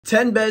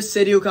10 best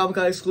San Diego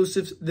Comic-Con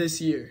exclusives this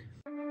year.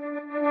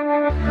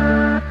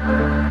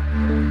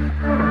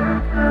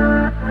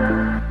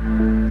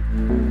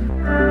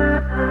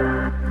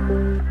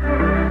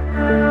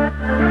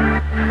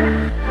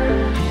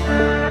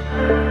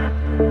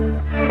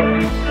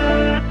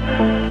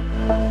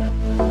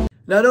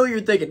 Now, I know what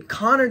you're thinking.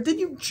 Connor, did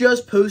you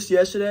just post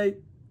yesterday?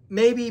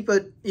 Maybe,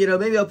 but,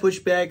 maybe I'll push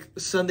back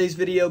Sunday's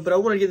video. But I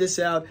want to get this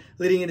out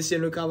leading into San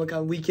Diego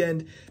Comic-Con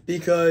weekend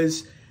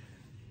because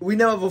we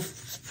now have a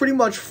pretty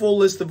much full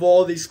list of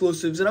all the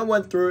exclusives. And I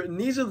went through it, and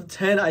these are the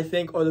 10 I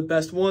think are the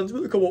best ones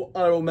with a couple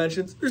honorable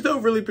mentions. There's no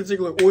really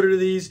particular order to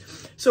these.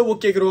 So we'll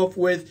kick it off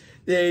with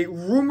the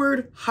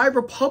rumored High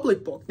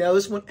Republic book. Now,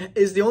 this one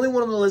is the only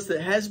one on the list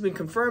that has been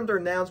confirmed or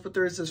announced, but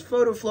there is this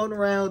photo floating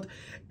around.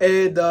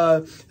 And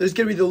there's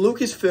going to be the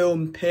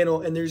Lucasfilm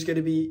panel, and there's going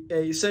to be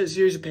a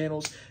series of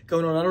panels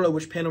going on. I don't know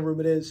which panel room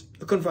it is.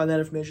 I couldn't find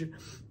that information.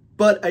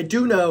 But I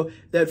do know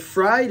that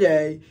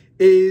Friday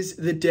is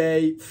the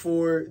day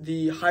for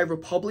the High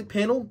Republic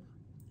panel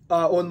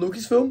on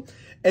Lucasfilm.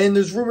 And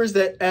there's rumors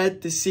that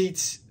at the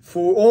seats,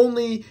 for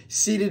only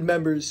seated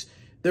members,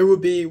 there will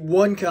be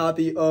one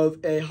copy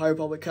of a High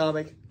Republic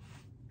comic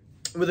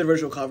with the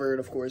original cover, and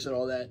of course, and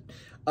all that.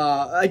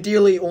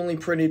 Ideally only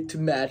printed to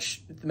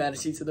match the amount of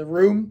seats in the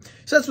room.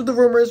 So that's what the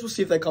rumor is. We'll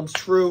see if that comes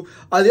true.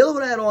 The other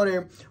one I had on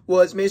here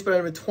was Amazing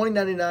Spider-Man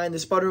 2099, the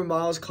Spider-Man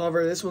Miles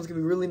cover. This one's going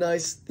to be really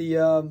nice.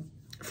 The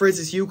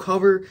Francis Yu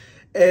cover.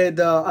 And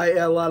I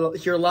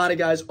hear a lot of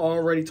guys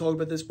already talking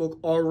about this book,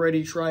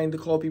 already trying to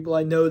call people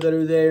I know that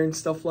are there and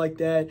stuff like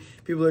that.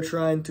 People are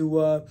trying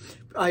to,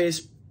 I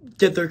guess,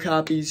 get their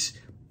copies.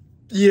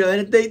 And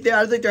I think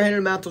they're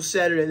handing them out till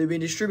Saturday. They're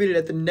being distributed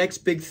at the Next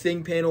Big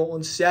Thing panel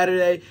on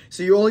Saturday.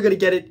 So you're only going to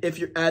get it if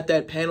you're at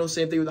that panel.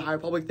 Same thing with the High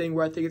Republic thing,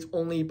 where I think it's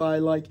only by,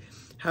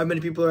 how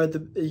many people are at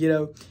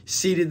the,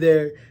 seated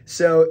there.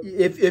 So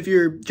if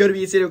you're going to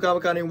be at San Diego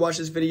Comic-Con and watch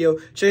this video,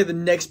 check out the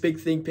Next Big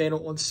Thing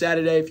panel on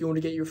Saturday if you want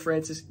to get your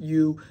Francis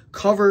Yu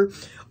cover.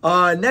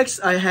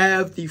 Next, I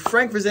have the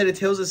Frank Frazetta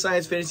Tales of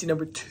Science Fantasy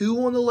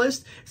 #2 on the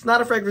list. It's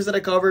not a Frank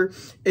Frazetta cover.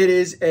 It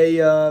is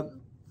a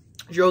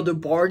Gerald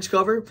DeBarge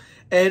cover.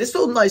 And it's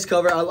still a nice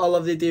cover. I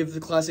love the idea of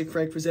the classic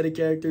Frank Frazetta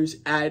characters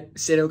at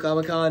San Diego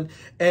Comic-Con.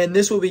 And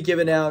this will be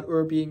given out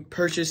or being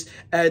purchased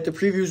at the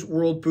Previews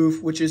World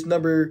booth, which is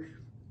number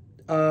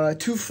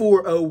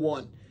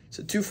 2401.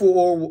 So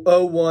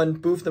 2401,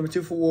 booth number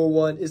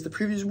 2401 is the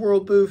Previews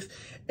World booth.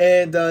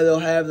 And they'll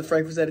have the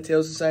Frank Frazetta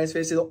Tales of Science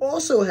Fantasy. They'll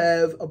also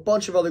have a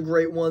bunch of other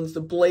great ones.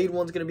 The Blade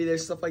one's going to be there,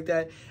 stuff like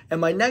that.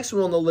 And my next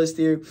one on the list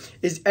here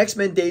is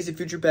X-Men Days of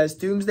Future Past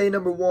Doomsday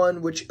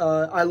 #1, which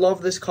I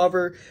love this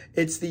cover.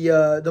 It's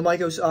the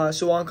Maiko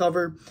Swan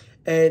cover,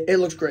 and it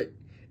looks great.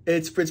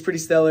 It's pretty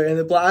stellar. And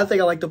I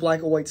think I like the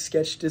black and white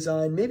sketch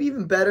design, maybe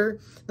even better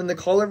than the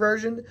color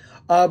version.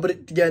 But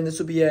again, this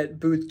will be at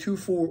booth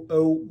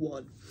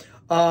 2401.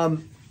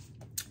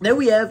 Then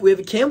we have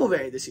a Campbell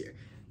variant this year.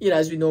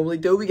 As we normally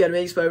do, we got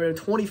Amazing Spider-Man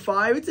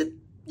 25. It's a,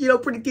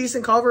 pretty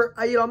decent cover.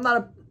 I'm not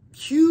a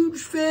huge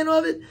fan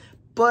of it,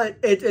 but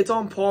it's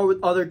on par with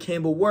other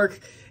Campbell work.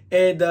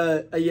 And,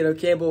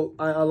 Campbell,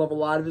 I love a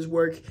lot of his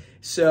work.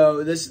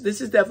 So this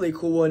is definitely a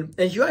cool one.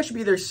 And you actually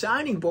be there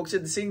signing books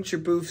at the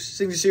Signature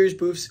Series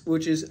booths,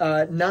 which is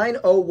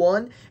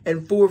 901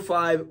 and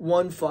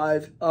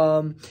 4515.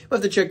 We'll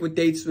have to check with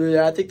dates.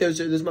 I think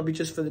those might be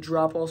just for the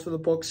drop-offs for the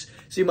books.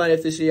 So you might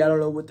have to see, I don't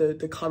know what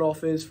the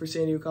cutoff is for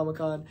San Diego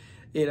Comic-Con.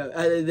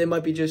 They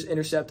might be just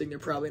intercepting. They're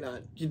probably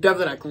not. You're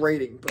definitely not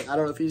grading, but I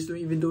don't know if he's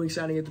even doing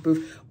signing at the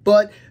booth.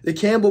 But the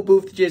Campbell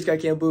booth, the J. Scott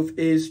Campbell booth,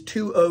 is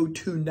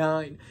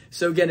 2029.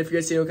 So again, if you're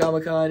at San Diego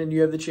Comic-Con and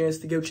you have the chance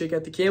to go check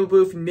out the Campbell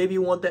booth, and maybe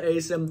you want the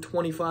ASM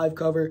 25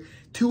 cover,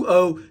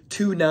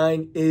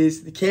 2029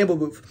 is the Campbell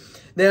booth.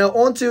 Now,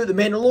 on to The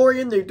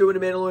Mandalorian. They're doing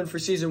The Mandalorian for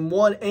Season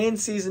 1 and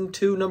Season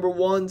 2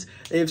 #1s.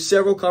 They have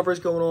several covers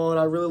going on.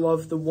 I really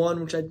love the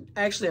one, which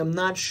I'm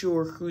not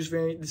sure whose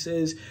variant this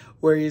is,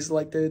 where he's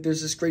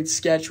there's this great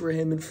sketch where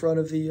him in front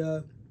of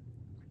the,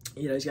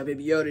 he's got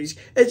Baby Yoda.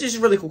 It's just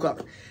a really cool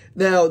cover.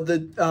 Now,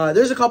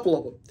 there's a couple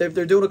of them.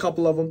 They're doing a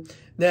couple of them.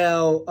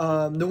 Now,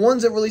 the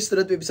ones that really stood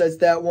out to me besides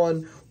that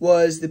one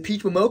was the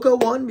Peach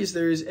Momoko one, because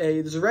there's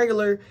a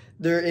regular,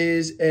 there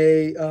is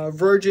a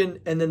Virgin,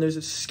 and then there's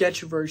a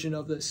sketch version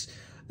of this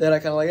that I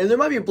kind of like. And there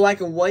might be a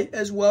black and white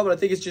as well, but I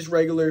think it's just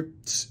regular,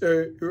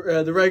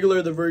 the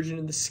regular, the Virgin,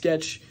 and the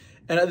sketch.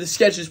 And the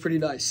sketch is pretty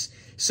nice.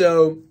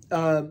 So,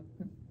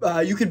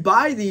 you could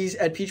buy these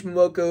at Peach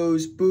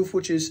Momoko's booth,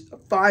 which is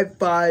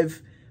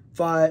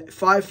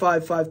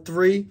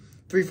 5553,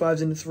 3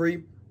 5s and a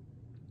 3.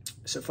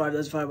 So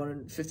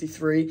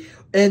 5,553.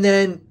 And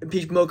then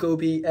Peach Momoko will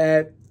be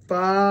at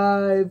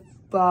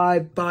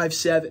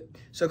 5557.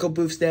 So a couple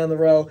booths down the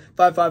row.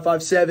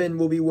 5557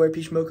 will be where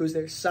Peach Momoko's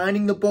there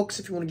signing the books.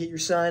 If you want to get your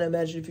sign, I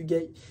imagine if you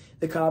get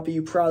the copy,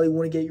 you probably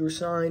want to get yours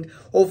signed.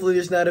 Hopefully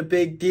there's not a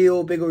big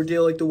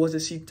ordeal like there was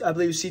at I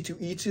believe it was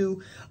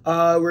C2E2,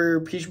 where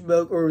Peach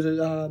Momoko, or was it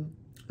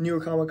New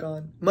York Comic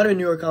Con? Might have been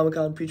New York Comic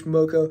Con. Peach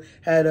Momoko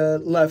had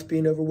left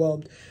being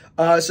overwhelmed.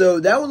 So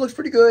that one looks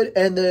pretty good.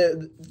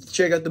 And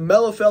check out the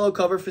Mellow Fellow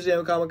cover for San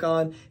Diego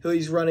Comic-Con.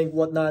 He's running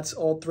whatnots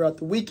all throughout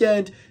the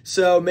weekend.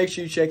 So make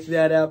sure you check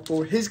that out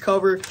for his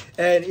cover.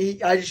 And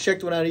I just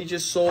checked one out. He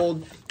just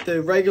sold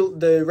the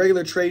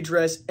regular trade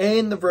dress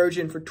and the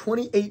Virgin for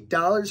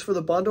 $28 for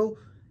the bundle.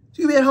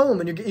 So you can be at home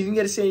and you can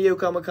get a San Diego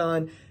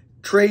Comic-Con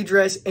trade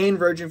dress and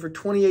Virgin for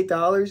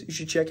 $28. You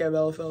should check out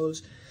Mellow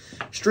Fellow's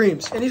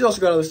streams. And he's also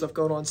got other stuff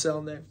going on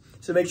selling there.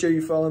 So make sure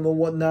you follow him on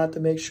whatnot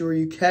to make sure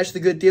you catch the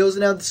good deals.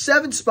 And now the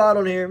 7th spot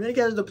on here, and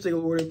again, in no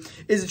particular order,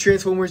 is the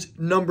Transformers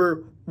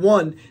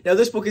 #1. Now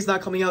this book is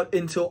not coming out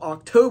until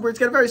October. It's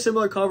got a very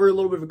similar cover, a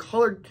little bit of a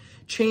color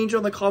change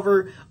on the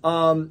cover,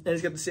 and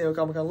it's got the San Diego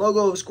Comic-Con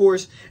logo, of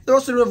course. They're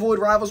also doing a Void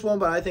Rivals one,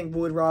 but I think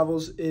Void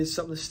Rivals is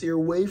something to steer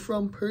away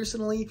from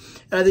personally.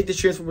 And I think this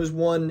Transformers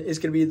 1 is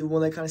going to be the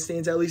one that kind of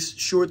stands out, at least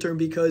short term,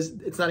 because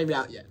it's not even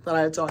out yet. It's not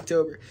out until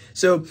October.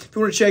 So if you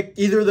want to check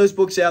either of those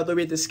books out, they'll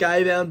be at the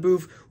Skybound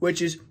booth,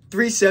 which is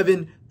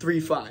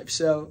 3735.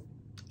 So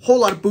whole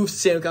lot of booths at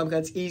San Diego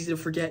Comic-Con. It's easy to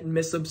forget and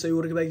miss them, so you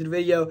want to go back to the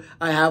video.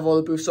 I have all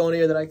the booths on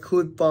here that I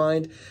could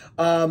find.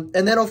 And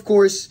then, of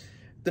course,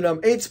 the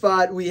number 8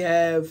 spot, we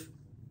have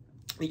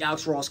the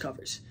Alex Ross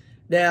covers.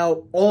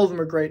 Now, all of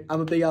them are great. I'm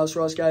a big Alex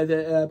Ross guy.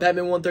 The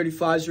Batman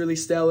 135 is really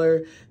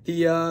stellar.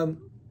 The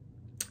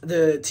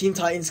Teen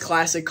Titans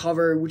Classic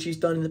cover, which he's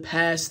done in the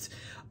past,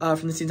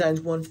 from the Teen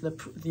Titans 1, from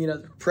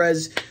the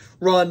Prez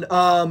run.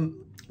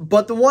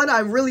 But the one I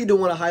really do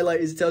want to highlight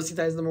is the Tales of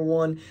Teen Titans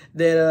 #1,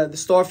 the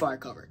Starfire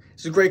cover.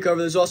 It's a great cover.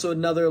 There's also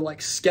another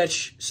like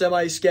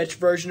semi-sketch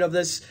version of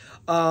this.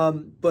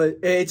 But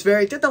it's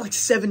got that like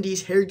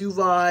 70s hairdo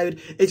vibe.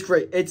 It's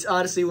great. It's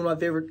honestly one of my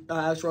favorite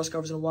Alex Ross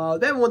covers in a while.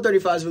 Batman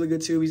 135 is really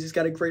good too. He's just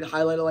got a great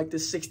highlight of like the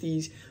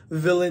 60s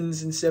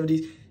villains and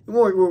 70s.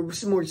 More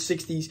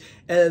 60s,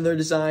 and then their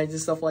designs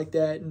and stuff like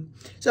that. And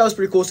so that was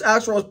pretty cool. So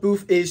Alex Ross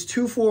booth is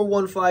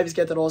 2415. He's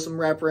got that awesome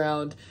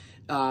wraparound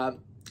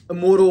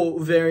Immortal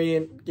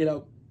variant,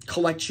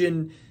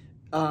 collection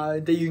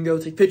that you can go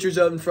take pictures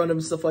of in front of him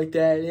and stuff like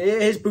that.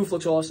 His booth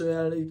looks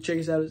awesome. Check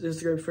us out on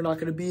Instagram if you're not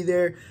going to be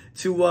there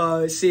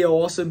to see how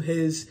awesome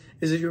his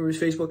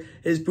Facebook,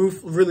 his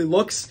booth really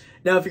looks.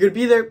 Now, if you're going to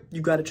be there,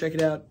 you got to check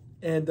it out.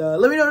 And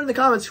let me know in the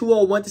comments who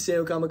all went to San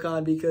Diego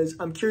Comic-Con, because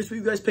I'm curious what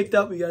you guys picked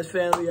up, what you guys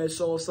found, what you guys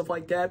saw, stuff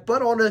like that.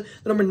 But on the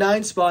number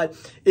 9 spot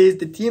is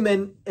the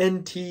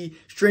TMNT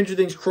Stranger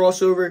Things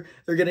crossover.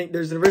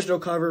 There's an original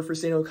cover for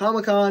San Diego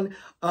Comic-Con.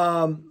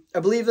 I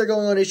believe they're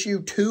going on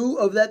issue 2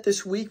 of that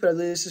this week, but I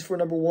believe this is for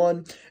number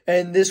 1.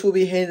 And this will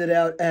be handed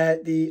out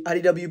at the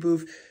IDW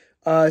booth.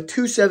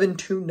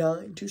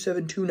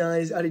 2729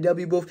 is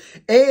IDW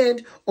booth.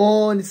 And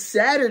on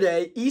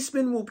Saturday,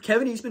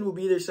 Kevin Eastman will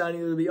be there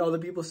signing. There will be other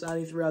people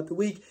signing throughout the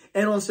week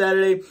and on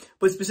Saturday,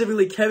 but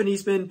specifically Kevin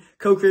Eastman,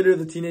 co-creator of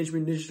the Teenage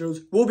Mutant Ninja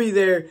Turtles, will be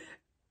there,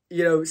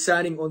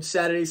 signing on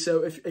Saturday.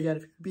 So if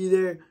you be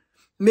there,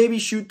 maybe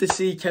shoot to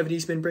see Kevin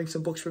Eastman bring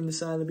some books from the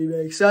sign. That'd be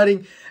very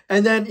exciting.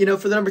 And then,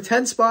 for the number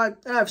 10 spot,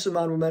 I have some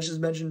honorable mentions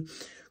mentioned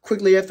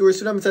quickly afterwards.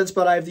 So number 10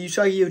 spot, I have the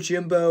Usagi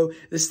Yojimbo,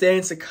 the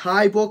Stan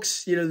Sakai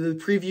books, the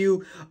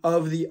preview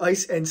of the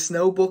Ice and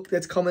Snow book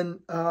that's coming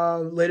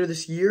later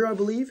this year, I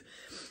believe.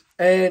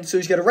 And so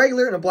he's got a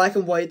regular and a black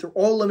and white. They're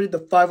all limited to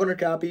 500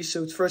 copies,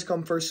 so it's first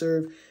come, first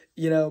serve.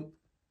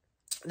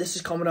 This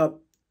is coming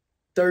up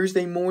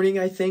Thursday morning,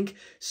 I think.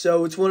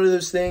 So it's one of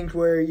those things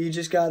where you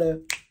just got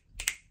to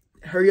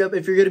hurry up.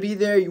 If you're going to be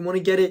there, you want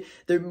to get it.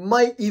 There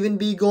might even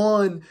be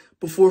gone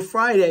before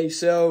Friday,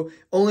 so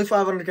only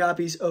 500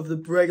 copies of the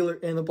regular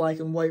and the black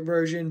and white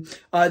version.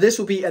 This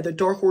will be at the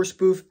Dark Horse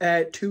booth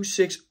at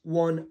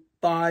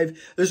 2615.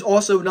 There's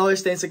also another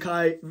Stan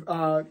Sakai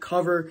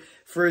cover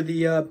for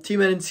the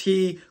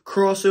TMNT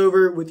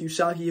crossover with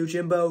Usagi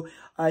Yojimbo.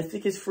 I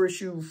think it's for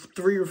issue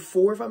 3 or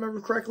 4, if I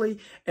remember correctly,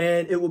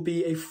 and it will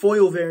be a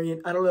foil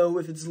variant. I don't know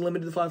if it's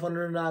limited to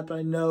 500 or not, but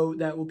I know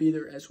that will be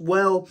there as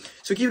well.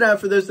 So keep an eye out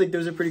for those. I think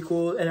those are pretty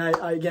cool, and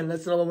again,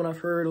 that's another one I've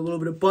heard a little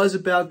bit of buzz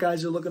about.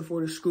 Guys are looking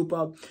forward to scoop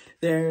up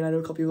there, and I know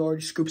a couple people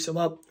already scooped some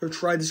up or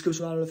tried to scoop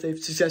some out. I don't know if they've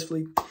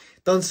successfully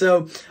done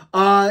so.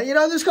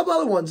 There's a couple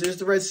other ones. There's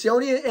the Red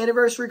Sonia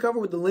anniversary cover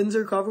with the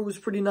Linzer cover, was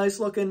pretty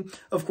nice looking.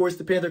 Of course,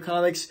 the Panther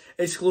Comics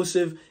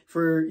exclusive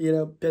for,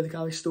 Panther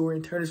Comics store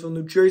in Turnersville,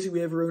 New Jersey.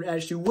 We have our own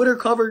Ashton Woodard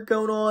cover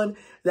going on.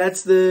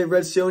 That's the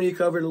Red Sonia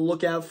cover to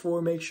look out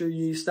for. Make sure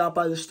you stop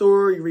by the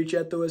store. You reach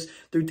out to us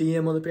through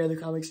DM on the Panther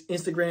Comics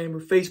Instagram or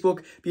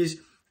Facebook, because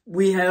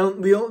we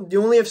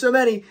only have so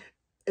many.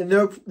 And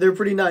they're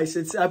pretty nice.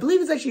 I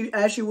believe it's actually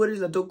Ashton Woodard's.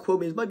 Now, don't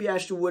quote me. It might be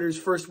Ashton Woodard's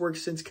first work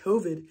since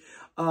COVID.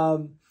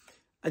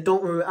 I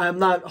don't remember. I'm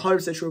not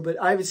 100% sure, but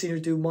I haven't seen her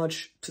do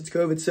much since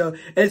COVID. So,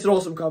 and it's an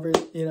awesome cover.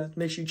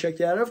 Make sure you check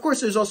that out. And of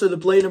course, there's also the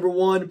Blade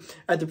 #1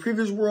 at the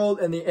Previous World,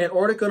 and the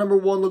Antarctica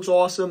 #1 looks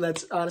awesome.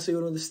 That's honestly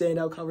one of the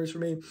standout covers for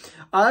me.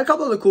 A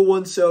couple of the cool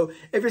ones. So,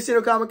 if you're San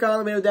Diego Comic-Con,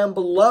 let me know down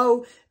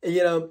below.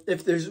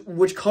 If there's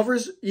which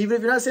covers, even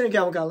if you're not San Diego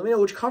Comic-Con, let me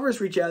know which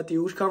covers reach out to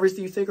you. Which covers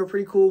do you think are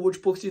pretty cool?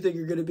 Which books do you think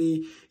are going to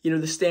be, the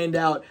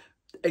standout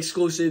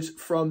exclusives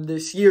from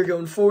this year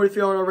going forward. If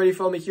you aren't already,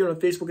 follow me here on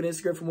Facebook and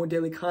Instagram for more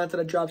daily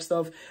content. I drop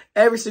stuff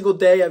every single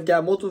day. I've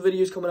got multiple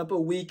videos coming up a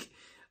week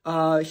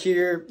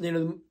here, you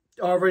know,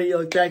 already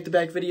like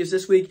back-to-back videos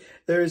this week.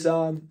 There's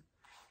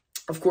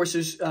of course,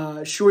 there's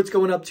shorts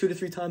going up 2 to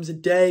 3 times a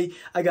day.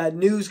 I got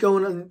news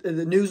going on,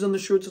 the news on the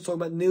shorts. I'll talk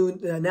about new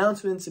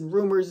announcements and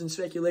rumors and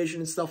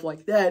speculation and stuff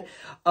like that.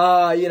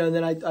 You know, and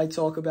then I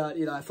talk about,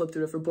 you know, I flipped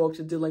through different books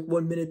and did like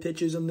 1-minute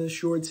pitches on the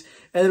shorts.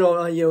 And then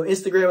on, you know,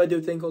 Instagram, I do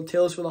a thing called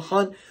Tales for the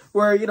Hunt,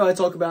 where, you know, I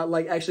talk about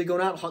like actually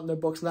going out and hunting their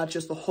books, not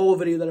just the whole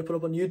video that I put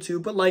up on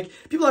YouTube, but like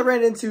people I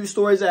ran into,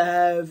 stories I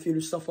have, you know,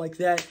 stuff like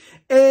that.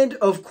 And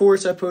of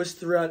course, I post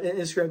throughout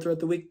Instagram throughout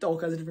the week, all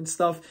kinds of different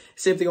stuff.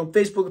 Same thing on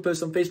Facebook. I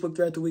post on Facebook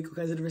throughout the week, all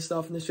kinds of different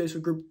stuff in this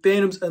Facebook group,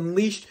 Fandoms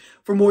Unleashed,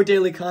 for more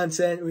daily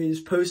content. We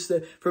just post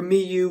from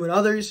me, you, and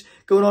others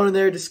going on in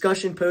there,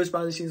 discussion posts,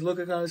 behind the scenes look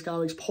at Connor's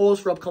Comics, polls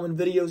for upcoming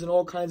videos, and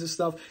all kinds of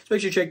stuff. So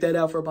make sure you check that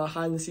out for a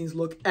behind the scenes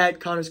look at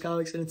Connor's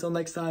Comics. And until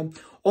next time,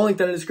 all linked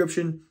down in the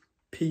description.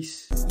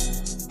 Peace.